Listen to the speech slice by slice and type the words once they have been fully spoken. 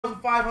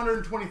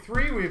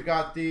523, we've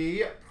got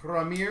the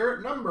Premier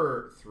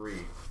number 3.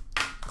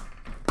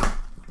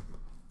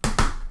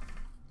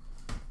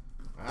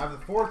 I have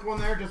the 4th one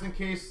there just in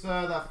case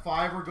that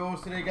 5er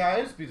goes today,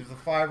 guys. Because if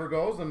the 5er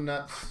goes, then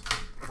that's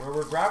where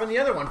we're grabbing the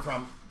other one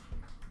from.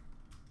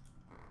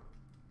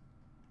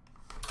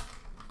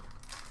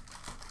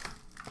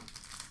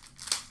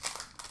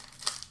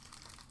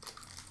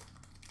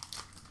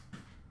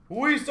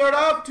 We start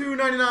off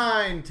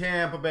 $2.99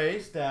 Tampa Bay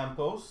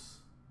Stamkos.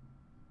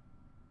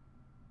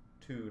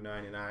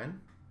 $2.99.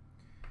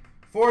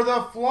 For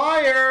the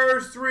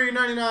Flyers,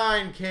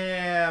 $3.99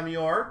 Cam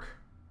York.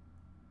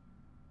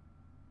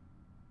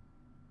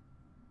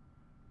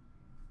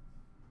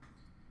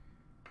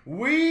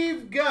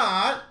 We've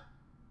got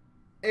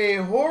a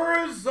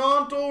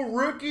horizontal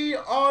rookie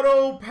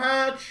auto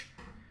patch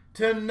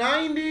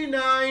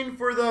 /99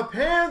 for the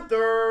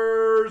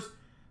Panthers,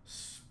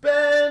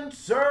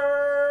 Spencer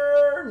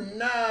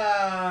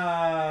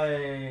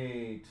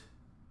Knight.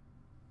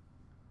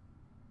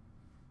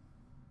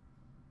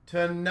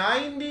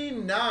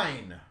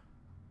 /99.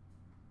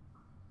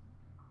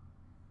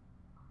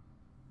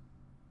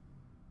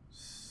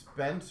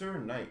 Spencer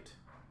Knight.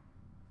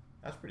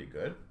 That's pretty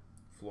good.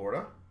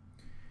 Florida.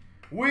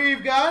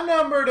 We've got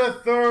number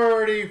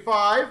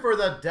 /35 for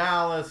the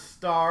Dallas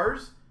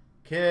Stars,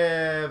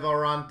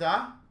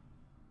 Kiviranta.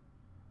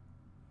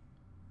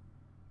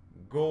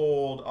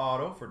 Gold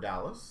auto for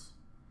Dallas.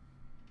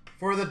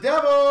 For the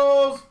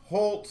Devils,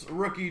 Holtz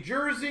rookie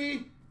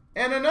jersey.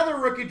 And another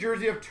rookie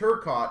jersey of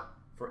Turcotte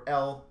for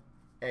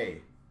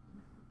L.A.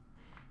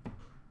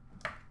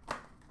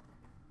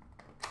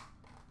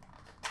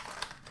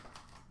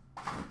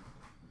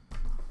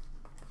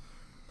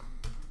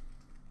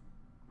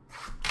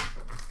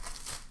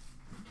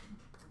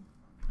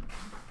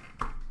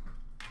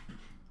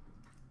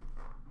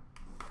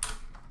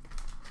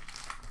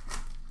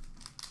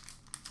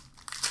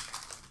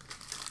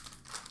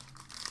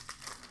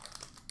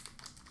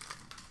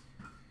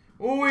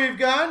 We've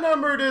got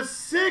number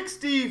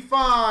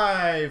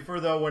 /65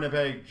 for the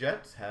Winnipeg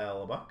Jets,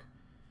 Hellebuck.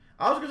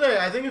 I was going to say,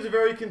 I think it's a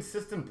very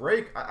consistent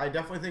break. I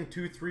definitely think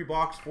 2, 3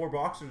 box, 4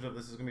 boxers of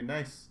this is going to be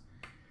nice.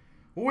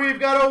 We've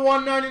got a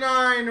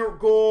 $1.99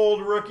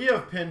 gold rookie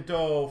of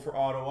Pinto for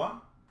Ottawa.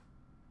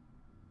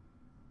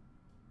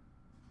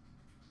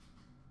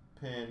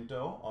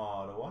 Pinto,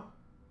 Ottawa.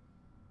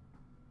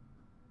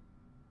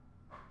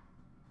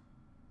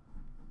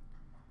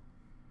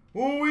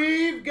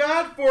 We've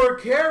got for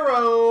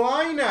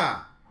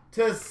Carolina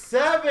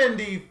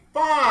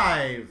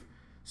 /75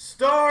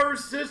 Star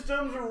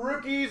Systems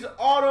Rookies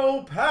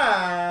Auto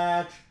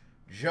Patch,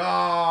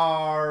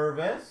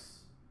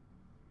 Jarvis.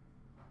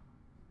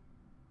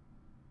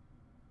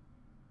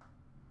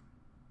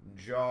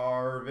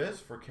 Jarvis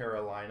for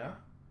Carolina.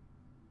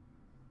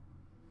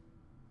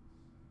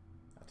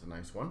 That's a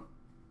nice one.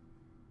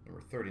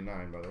 Number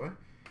 39, by the way.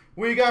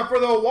 We got for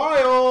the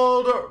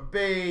Wild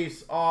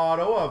base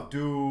auto of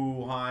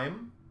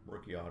Duheim.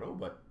 Rookie auto,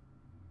 but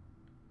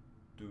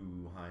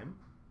Duheim.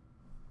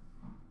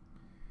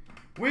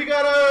 We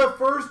got a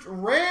first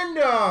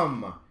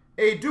random.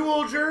 A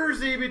dual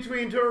jersey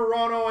between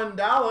Toronto and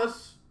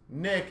Dallas.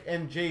 Nick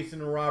and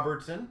Jason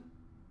Robertson.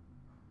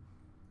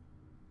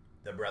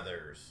 The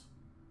brothers.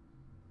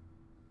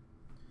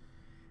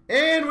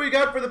 And we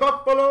got for the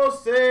Buffalo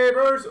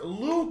Sabres,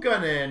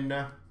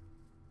 Luukkonen.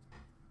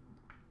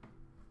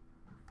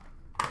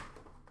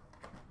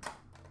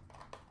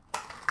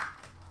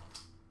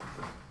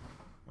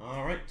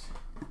 All right.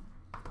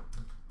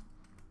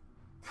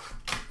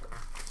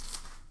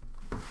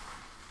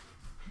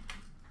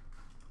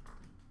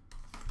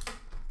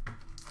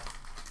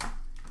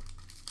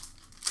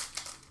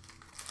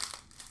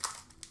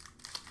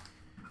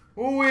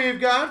 We've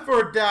got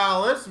for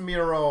Dallas,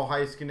 Miro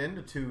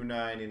Heiskanen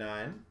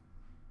 /299.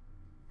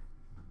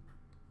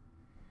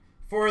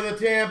 For the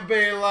Tampa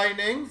Bay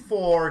Lightning,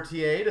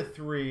 Fortier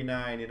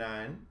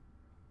 /399.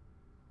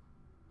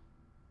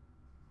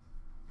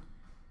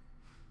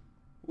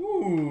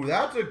 Ooh,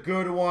 that's a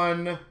good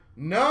one.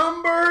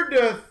 Number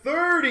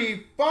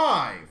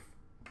 /35.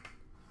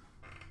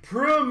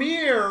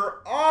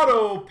 Premier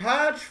auto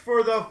patch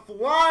for the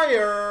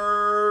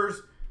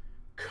Flyers,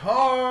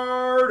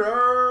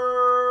 Carter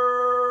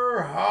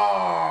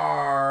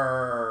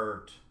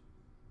Hart.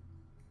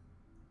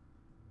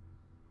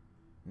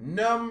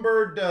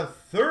 Number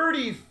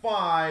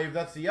 /35.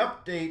 That's the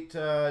update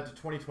to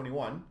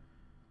 2021.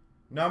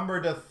 Number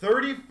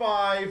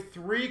 /35,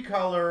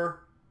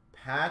 3-color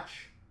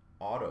patch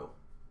auto.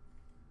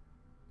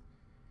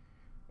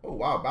 Oh,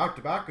 wow.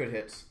 Back-to-back good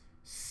hits.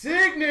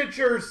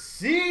 Signature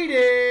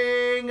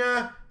seeding,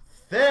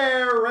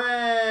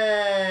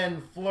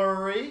 Theoren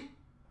Fleury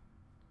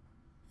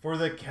for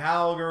the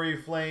Calgary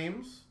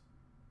Flames.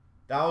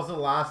 That was the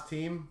last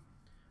team.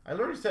 I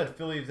literally said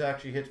Phillies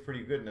actually hits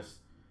pretty goodness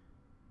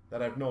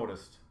that I've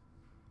noticed.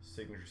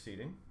 Signature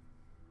seeding.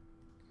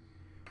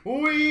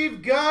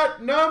 We've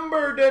got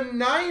number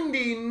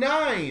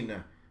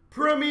 /99.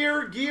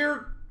 Premier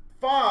Gear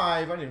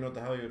 5. I don't even know what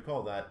the hell you would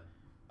call that.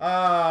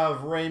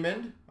 of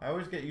Raymond. I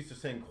always get used to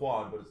saying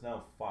quad, but it's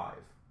now 5.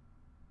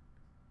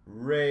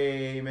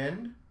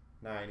 Raymond,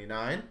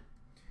 99.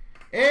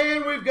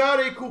 And we've got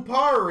a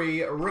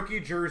Kupari rookie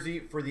jersey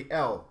for the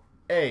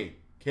L.A.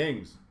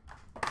 Kings.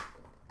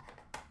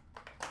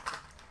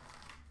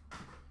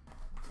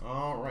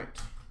 All right.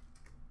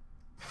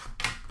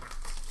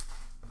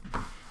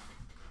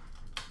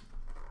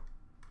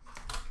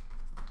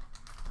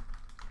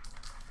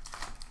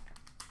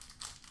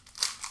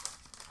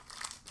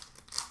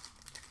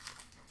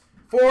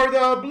 For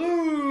the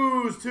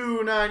Blues,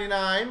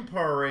 $2.99,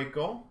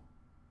 Pareko.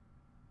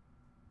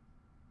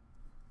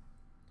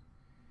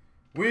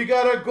 We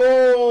got a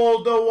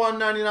gold to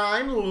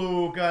 $1.99,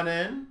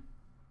 Luukkonen.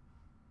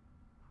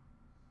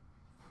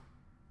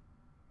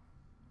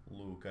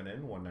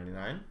 Luukkonen,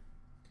 $1.99.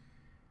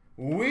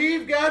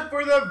 We've got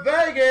for the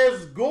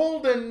Vegas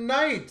Golden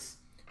Knights,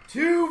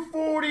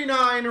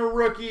 $2.49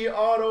 rookie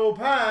auto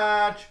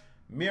patch,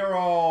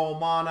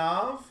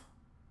 Miromanov.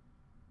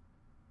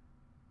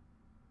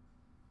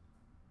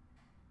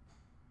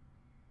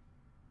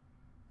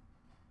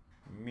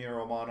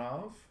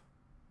 Miromanov.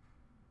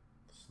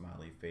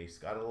 Smiley face,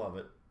 gotta love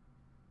it.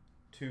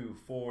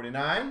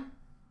 $2.49.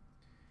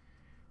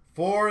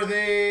 For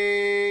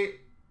the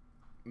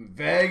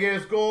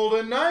Vegas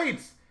Golden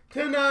Knights,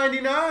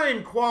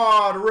 /99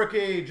 quad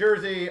rookie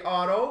jersey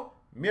auto,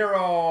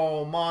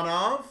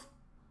 Miromanov.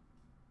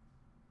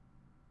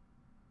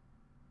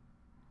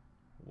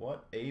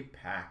 What a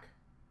pack.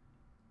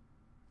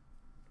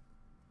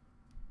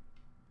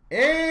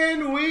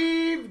 And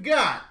we've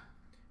got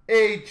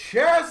a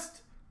chest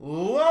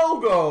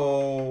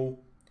logo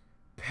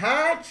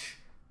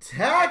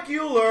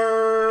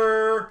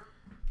patch-tacular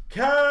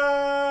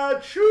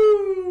Tkachuk.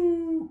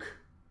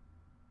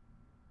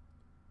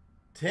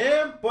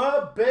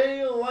 Tampa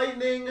Bay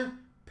Lightning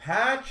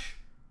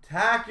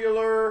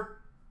patch-tacular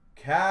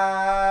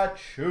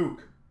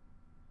Tkachuk.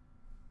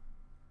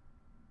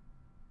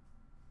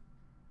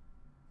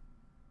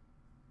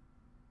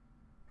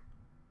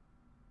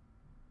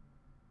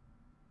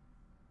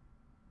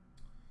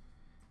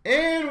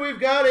 And we've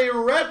got a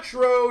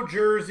retro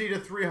jersey to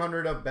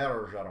 300 of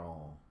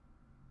Bergeron.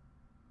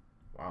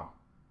 Wow.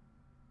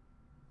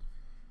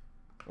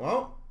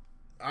 Well,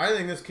 I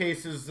think this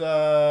case is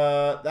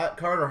that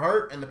Carter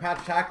Hart and the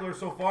patch tackler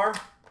so far.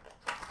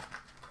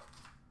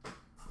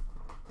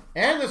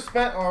 And the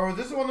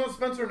this is one of the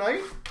Spencer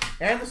Knight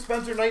and the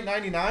Spencer Knight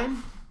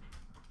 99.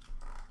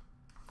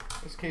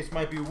 This case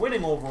might be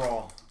winning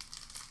overall.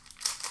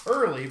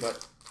 Early,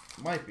 but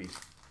might be.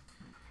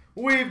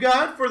 We've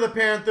got for the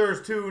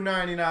Panthers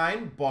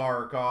 $2.99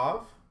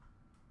 Barkov.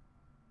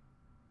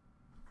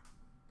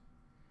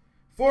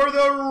 For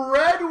the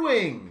Red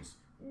Wings,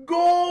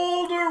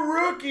 gold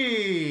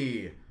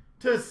rookie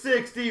to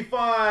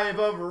 65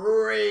 of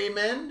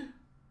Raymond.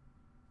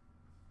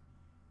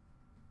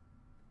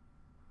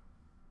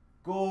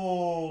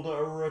 Gold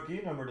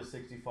rookie, number to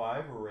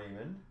 65,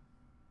 Raymond.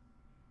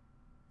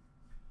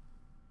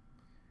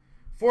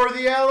 For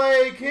the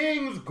LA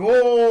Kings,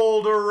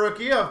 gold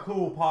rookie of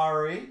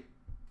Kupari.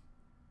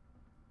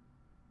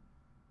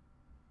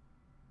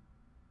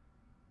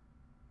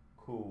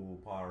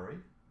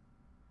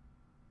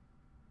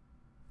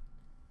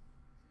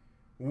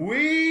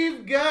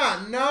 We've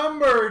got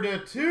number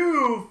to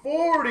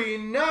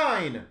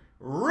 249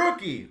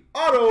 rookie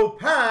auto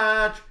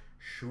patch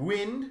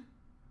Schwind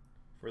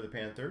for the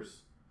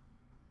Panthers.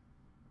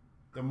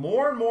 The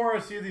more and more I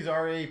see these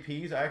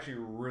RAPs, I actually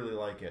really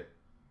like it.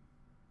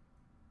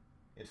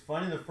 It's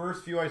funny, the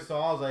first few I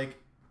saw, I was like,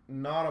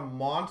 not a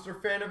monster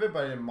fan of it,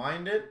 but I didn't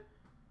mind it.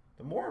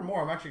 The more and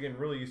more, I'm actually getting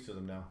really used to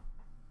them now.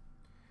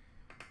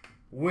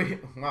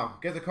 Wow,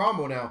 get the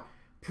combo now.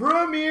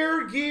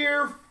 Premier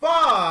Gear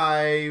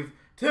 5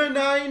 to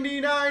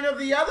 99 of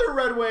the other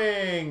Red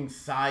Wings,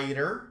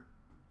 Cider.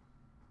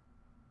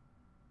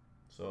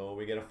 So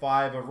we get a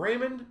 5 of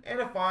Raymond and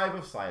a 5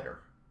 of Cider.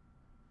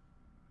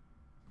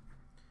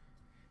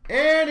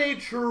 And a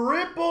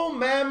triple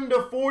mem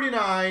to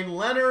 49,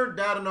 Leonard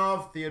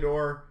Dadonov,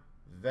 Theodore,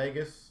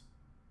 Vegas,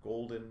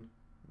 Golden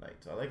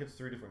Knights. I like it's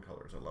 3 different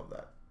colors. I love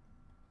that.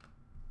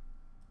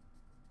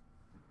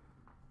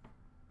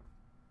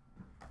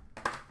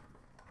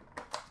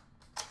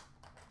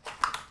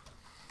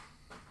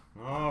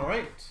 All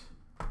right.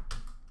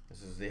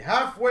 This is the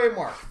halfway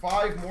mark.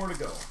 5 more to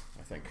go,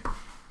 I think.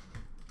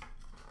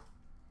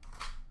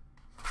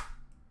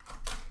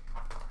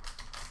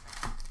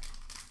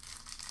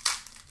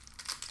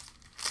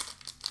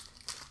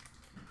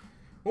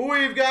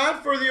 We've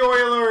got for the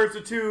Oilers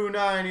a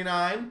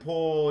 $2.99,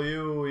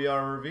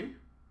 Puljujärvi.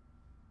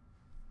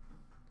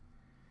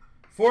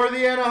 For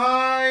the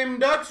Anaheim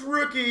Ducks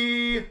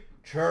rookie,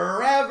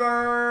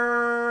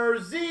 Trevor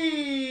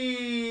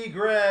Zegras.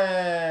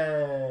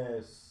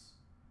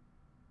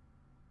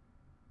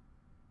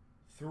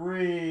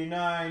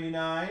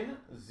 $3.99,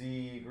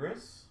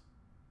 Zegras.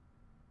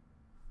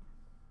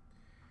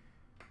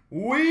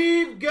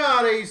 We've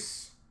got a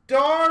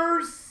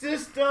Star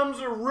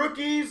Systems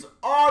Rookies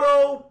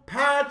Auto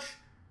Patch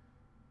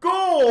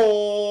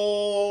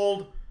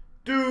Gold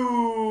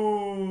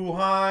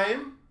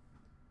Duheim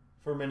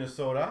for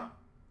Minnesota.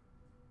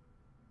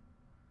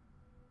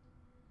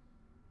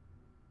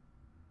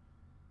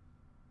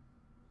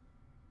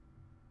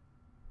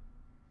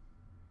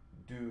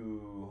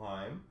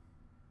 Duheim.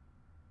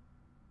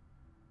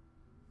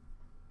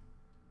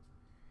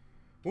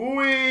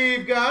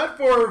 We've got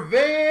for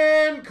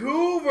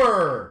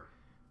Vancouver,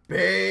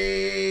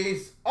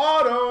 base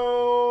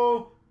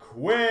auto,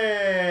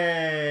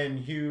 Quinn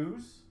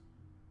Hughes.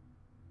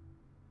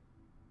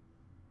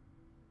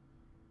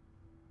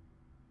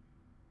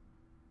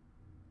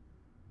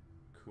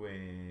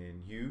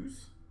 Quinn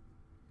Hughes.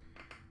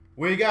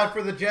 We got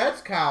for the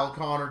Jets, Kyle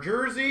Connor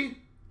jersey,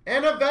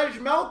 and a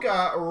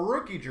Vejmelka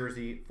rookie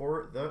jersey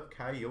for the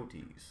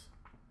Coyotes.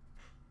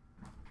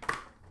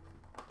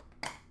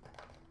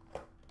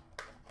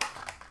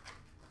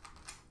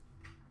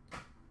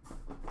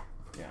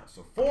 Yeah,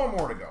 so 4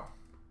 more to go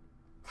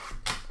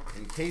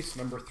in case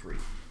number 3.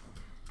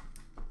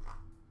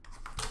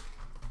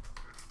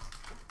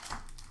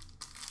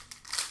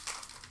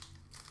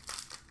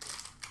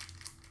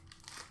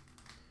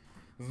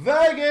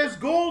 Vegas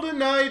Golden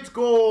Knights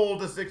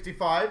gold to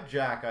 65,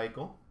 Jack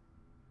Eichel.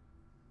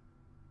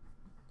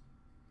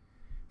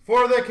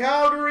 For the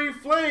Calgary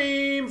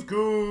Flames,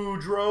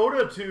 Goudreau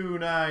to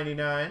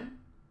 299.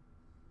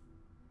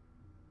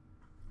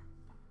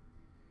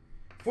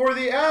 For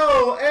the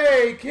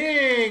LA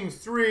Kings,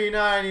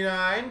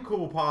 399,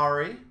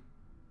 Kupari.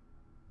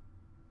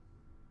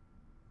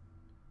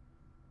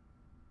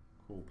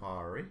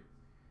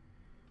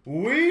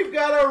 We've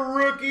got a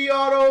rookie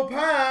auto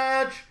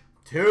patch,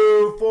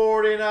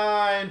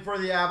 249 for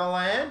the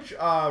Avalanche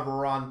of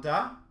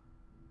Ranta.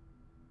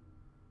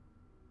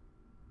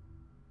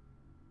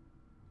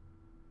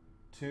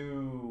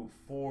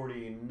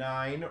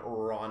 249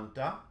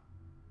 Ranta.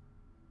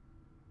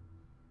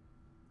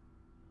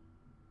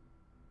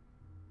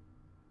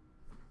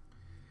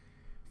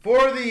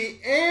 For the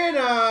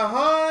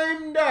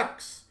Anaheim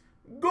Ducks,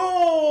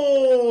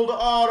 gold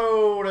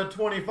auto to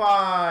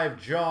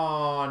 25,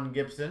 John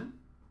Gibson.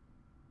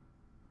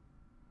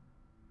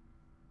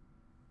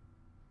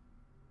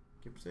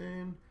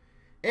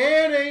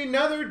 And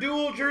another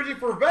dual jersey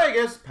for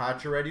Vegas,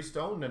 Pacioretty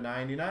Stone to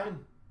 99. I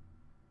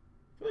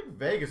feel like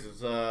Vegas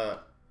is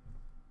a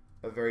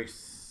very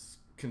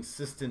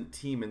consistent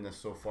team in this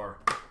so far.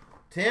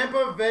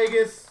 Tampa,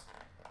 Vegas.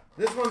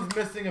 This one's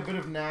missing a bit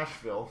of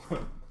Nashville.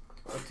 But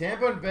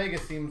Tampa and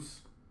Vegas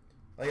seems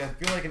like, I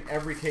feel like in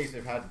every case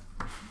they've had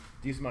a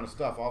decent amount of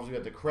stuff. Obviously,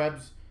 we got the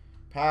Krebs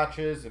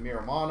patches, the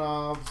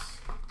Miramonovs.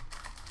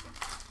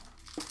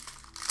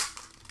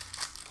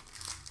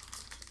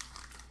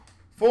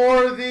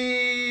 For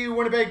the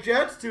Winnipeg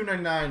Jets,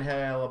 299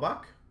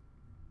 Hellebuck.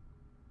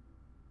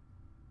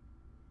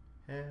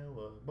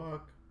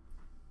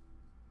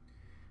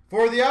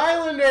 For the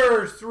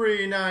Islanders,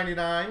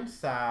 399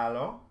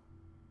 Salo.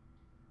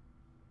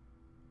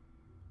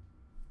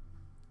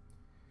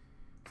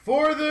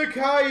 For the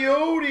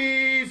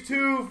Coyotes,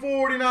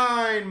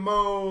 249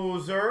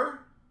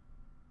 Moser.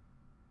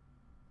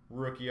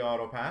 Rookie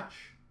auto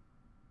patch.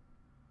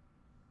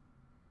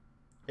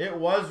 It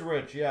was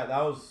rich. Yeah,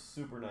 that was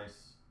super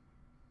nice.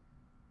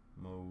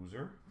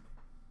 Moser.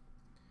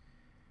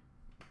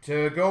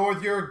 To go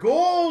with your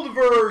gold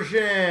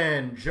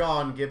version,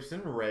 John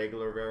Gibson,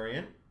 regular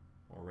variant.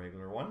 Or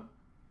regular one.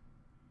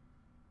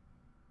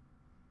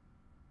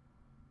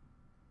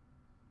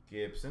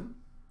 Gibson.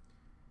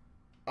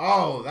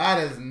 Oh, that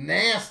is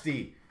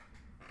nasty.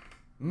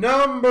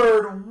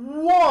 Numbered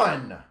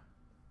 1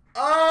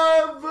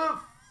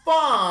 of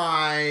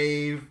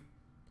 5.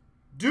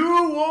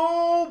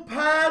 Dual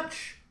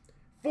patch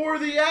for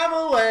the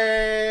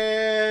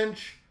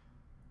Avalanche.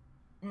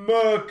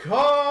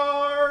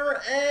 McCarr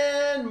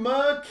and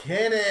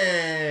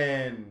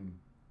McKinnon.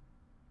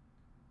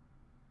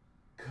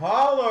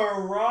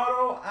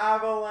 Colorado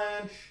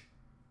Avalanche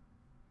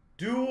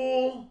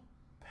dual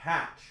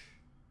patch.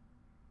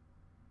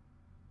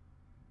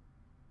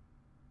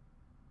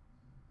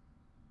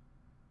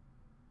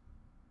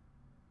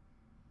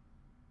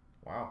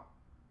 Wow.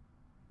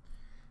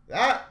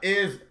 That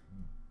is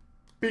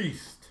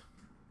beast.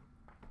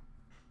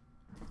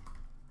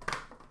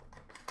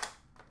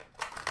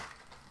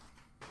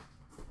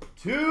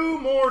 Two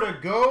more to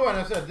go, and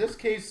I said this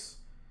case,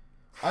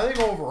 I think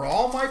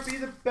overall might be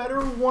the better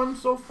one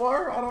so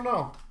far. I don't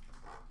know.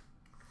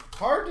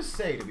 Hard to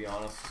say, to be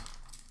honest.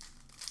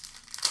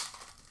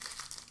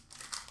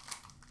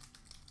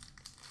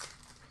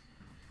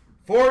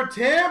 For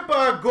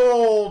Tampa,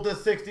 gold to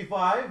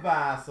 65,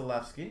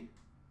 Vasilevsky.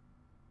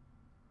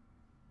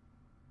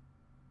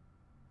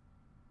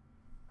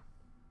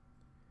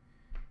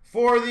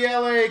 For the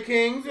LA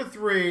Kings, a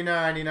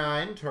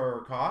 $3.99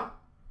 Turcotte.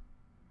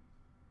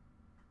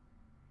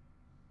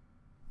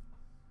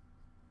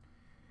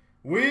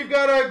 We've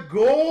got a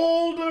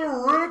gold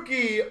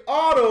rookie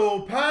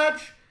auto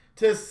patch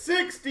to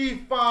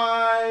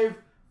 65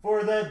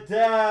 for the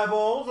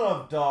Devils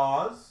of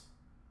Dawes.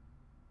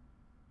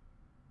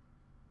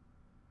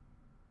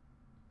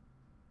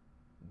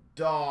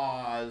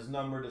 Dawes,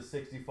 number to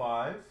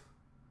 65.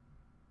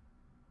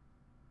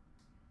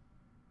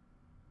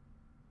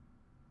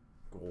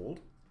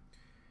 Gold.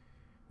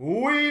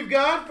 We've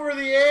got for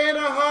the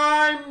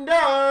Anaheim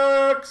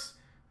Ducks,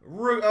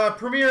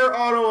 Premier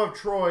Auto of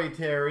Troy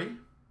Terry.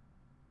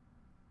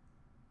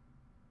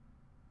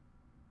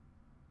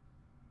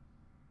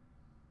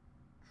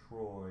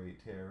 Troy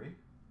Terry.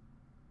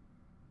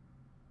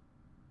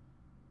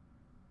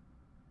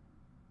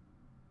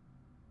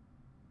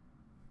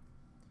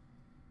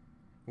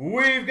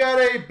 We've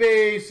got a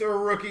base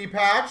rookie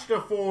patch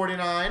to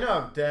 49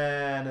 of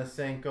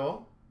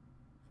Denisenko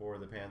for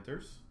the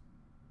Panthers.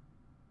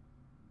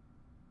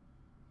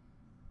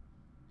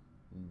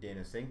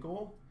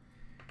 Denisenko.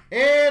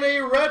 And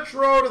a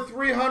retro to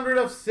 300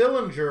 of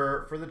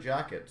Sillinger for the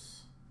Jackets.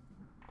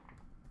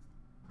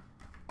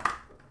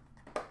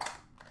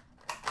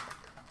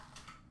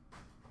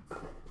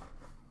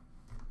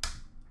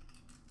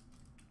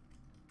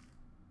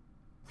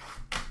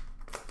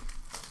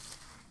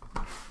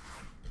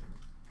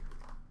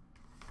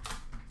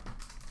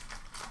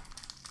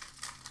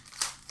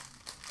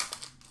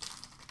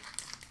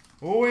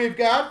 We've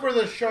got for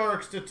the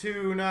Sharks to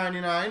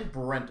 299,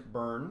 Brent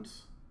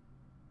Burns.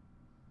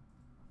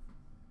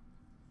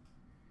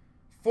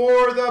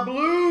 For the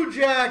Blue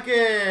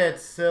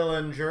Jackets,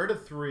 Sillinger to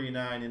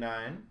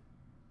 399.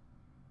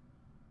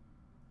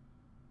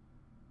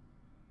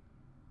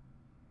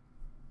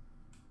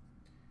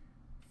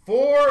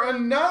 For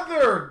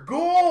another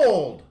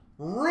gold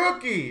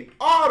rookie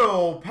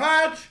auto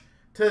patch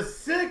to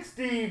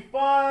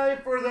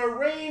 65 for the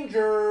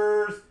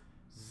Rangers,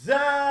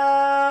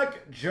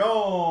 Zach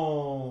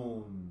Jones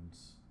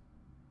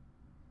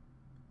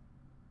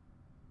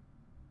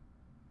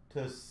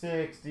to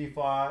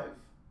 65.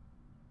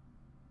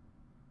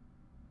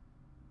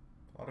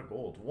 A lot of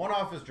gold. One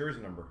off his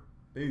jersey number.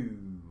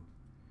 Boo.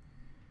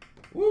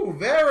 Ooh,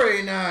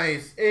 very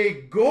nice.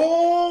 A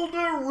gold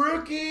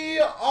rookie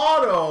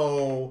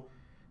auto.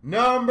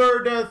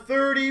 Number to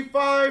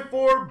 35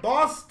 for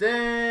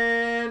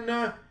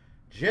Boston,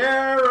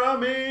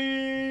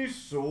 Jeremy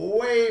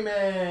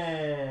Swayman.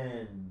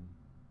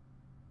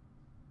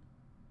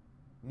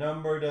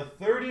 Number to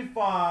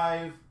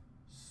 35,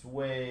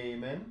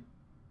 Swayman.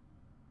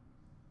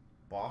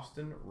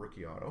 Boston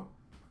rookie auto.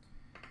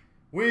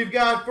 We've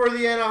got for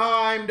the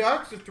Anaheim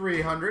Ducks a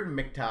 300,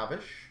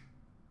 McTavish.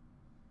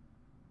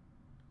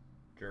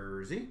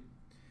 Jersey.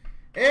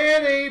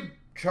 And a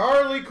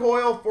Charlie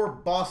Coyle for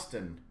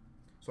Boston.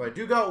 So I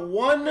do got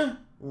one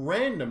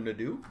random to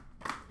do.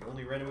 The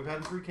only random we've had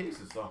in 3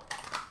 cases, so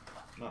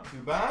not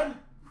too bad.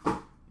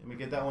 Let me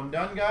get that one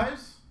done,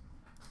 guys.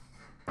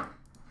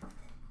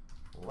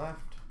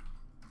 Left.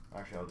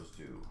 Actually, I'll just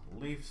do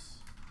Leafs,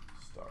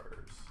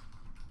 Stars.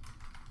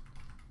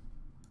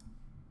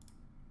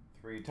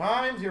 3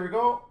 times. Here we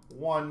go.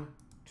 1,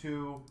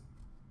 2,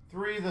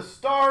 3. The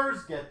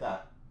Stars get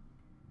that.